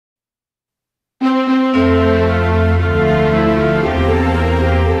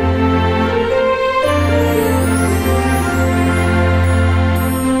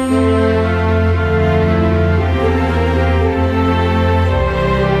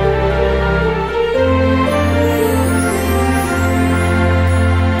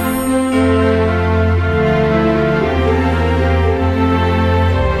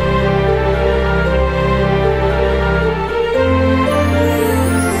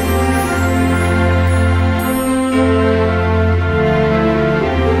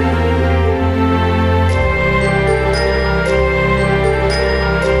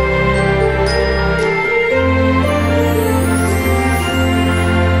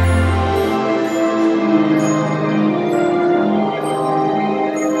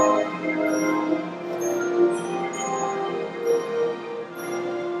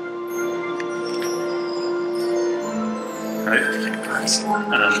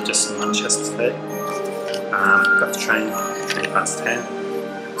I'm just in Manchester today. Got the train,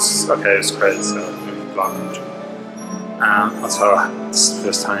 10:20. Okay, it was great, so I'm going to vlog on it. Also, this is the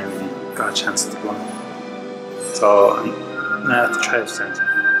first time we got a chance to vlog. So I'm now at the train centre.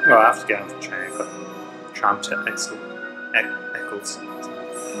 Well, after getting off the train, I got the tram to Eccles.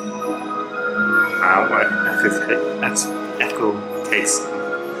 Where Echo takes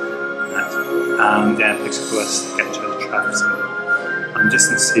and then picks up the bus to get to the traffic centre. I'm just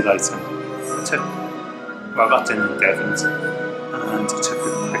in the sea lights and I got in Devons and I took a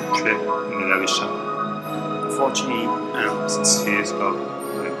quick trip in the luggage shop. Unfortunately, since 2 years ago,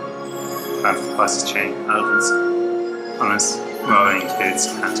 I have to pass the chain elephants unless any kids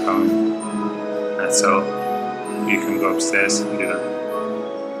can't go in. And so you can go upstairs and do that.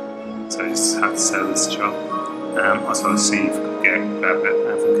 So I just have to sell this job. Also I was seeing if I could grab it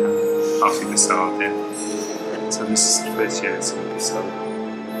and if I can, obviously the sold there. So this is the first year it's going to be sold.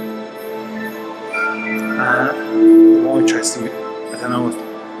 The more interesting, I don't know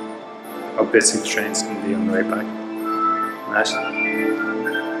how busy the train's going to be on the way back. But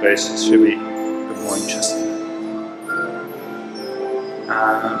it should be a bit more interesting.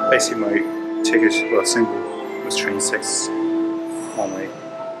 Basically my ticket, well single, was train 6 one way.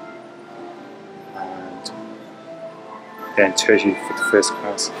 And then 30 for the first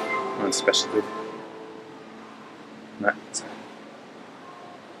class on special leave.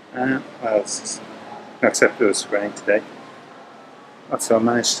 What else? Except it was raining today. Also I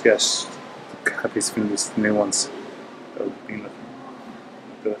managed to get the copies from these new ones that we've been looking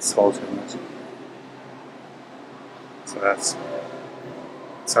at. The salt in it. So that's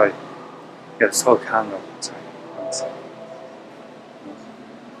sorry. Yeah, the salt candle. Sorry.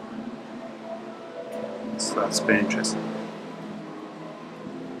 So that's been interesting.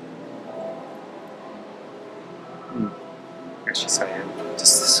 Actually, sorry, I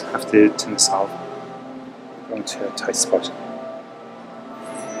just have to turn this off. Going to a tight spot.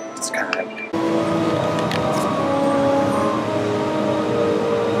 It's kind of loud.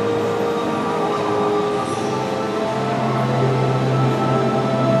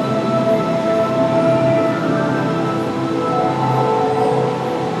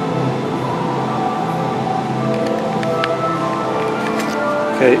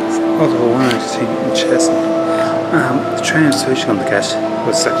 Okay, although one other thing in Chester. The train I was switching on the get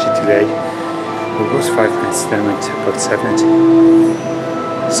was actually delayed. It was 5 minutes, then went to about 7 minutes.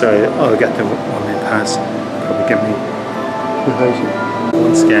 So I'll get the 1 minute pass, probably get me the version.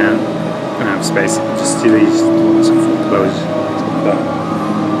 Once again, I don't have space, just delete the ones that are closed.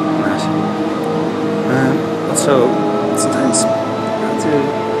 Also, sometimes I have to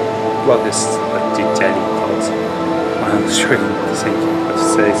vlog this like do daily vlogs when I'm struggling to think what to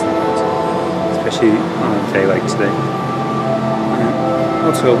say sometimes. Especially on a day like today.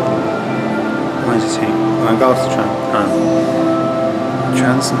 Also, I just think when I got off the tram,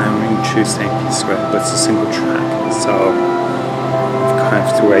 trams now introducing St. Square, but it's a single track, so you kind of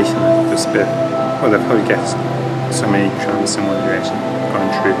have to wait on it just a bit. Well, they'll probably get so many trams in one direction going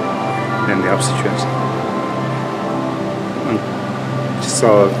through, then the opposite direction. And just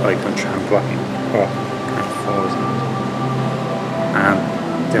saw like on tram blocking, kind of forwards. And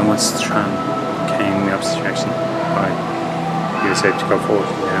then once the tram in the opposite direction, he was able to go forward,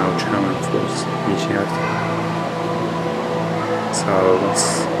 now tram and forwards reaching out. So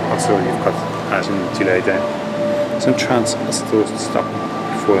once also you've got that in delay then. Some trams are still stopping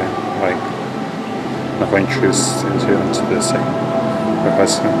before like not going through into the second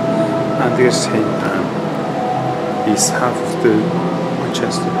rehearsal. And the other thing is half of the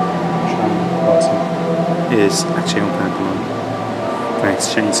Manchester tram crossing is actually open at the moment.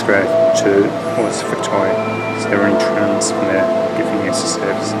 Exchange Square towards Victoria, so they're running trams from there, giving extra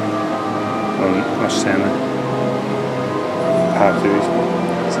service on much center. Part of it,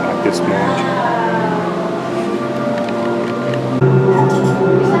 it's like this morning.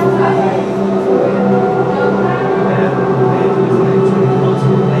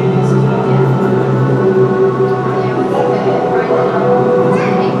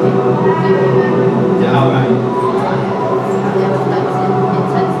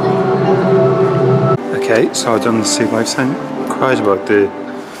 Okay, so I've done the sea life sign. Quite about the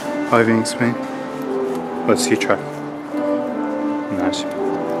diving explain. Let's see track. Nice.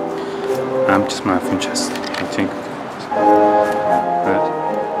 I'm just my interest, I think.